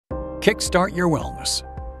Kickstart your wellness.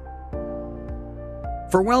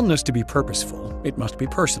 For wellness to be purposeful, it must be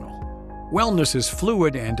personal. Wellness is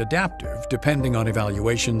fluid and adaptive depending on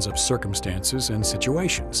evaluations of circumstances and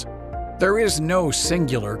situations. There is no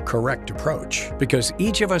singular correct approach because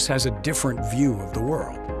each of us has a different view of the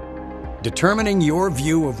world. Determining your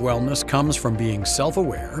view of wellness comes from being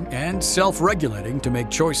self-aware and self-regulating to make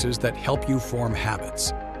choices that help you form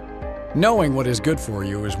habits. Knowing what is good for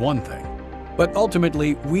you is one thing, but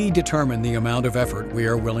ultimately we determine the amount of effort we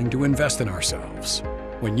are willing to invest in ourselves.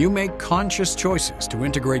 When you make conscious choices to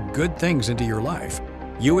integrate good things into your life,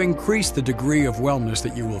 you increase the degree of wellness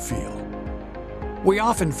that you will feel. We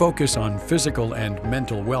often focus on physical and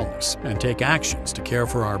mental wellness and take actions to care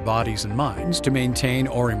for our bodies and minds to maintain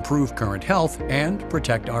or improve current health and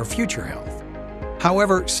protect our future health.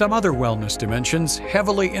 However, some other wellness dimensions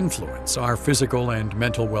heavily influence our physical and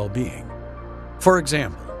mental well-being. For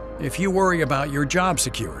example, if you worry about your job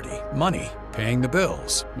security, money, paying the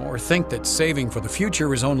bills, or think that saving for the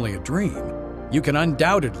future is only a dream, you can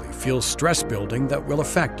undoubtedly feel stress building that will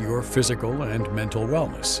affect your physical and mental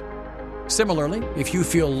wellness. Similarly, if you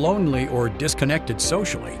feel lonely or disconnected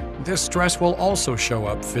socially, this stress will also show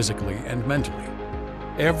up physically and mentally.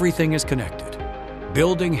 Everything is connected.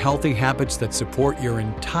 Building healthy habits that support your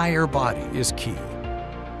entire body is key.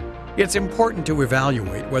 It's important to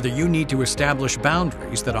evaluate whether you need to establish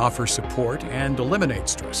boundaries that offer support and eliminate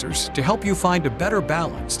stressors to help you find a better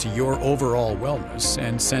balance to your overall wellness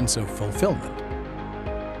and sense of fulfillment.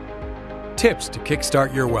 Tips to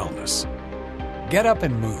kickstart your wellness. Get up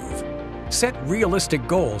and move. Set realistic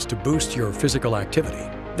goals to boost your physical activity.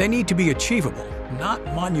 They need to be achievable, not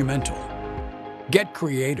monumental. Get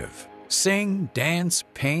creative. Sing, dance,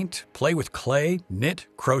 paint, play with clay, knit,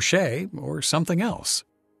 crochet, or something else.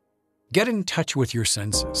 Get in touch with your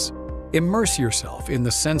senses. Immerse yourself in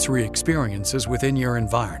the sensory experiences within your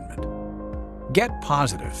environment. Get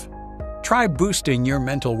positive. Try boosting your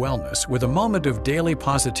mental wellness with a moment of daily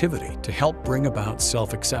positivity to help bring about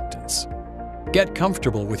self-acceptance. Get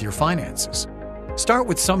comfortable with your finances. Start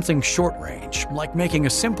with something short-range, like making a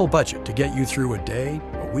simple budget to get you through a day,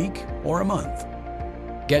 a week, or a month.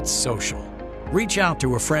 Get social. Reach out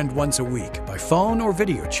to a friend once a week by phone or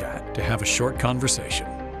video chat to have a short conversation.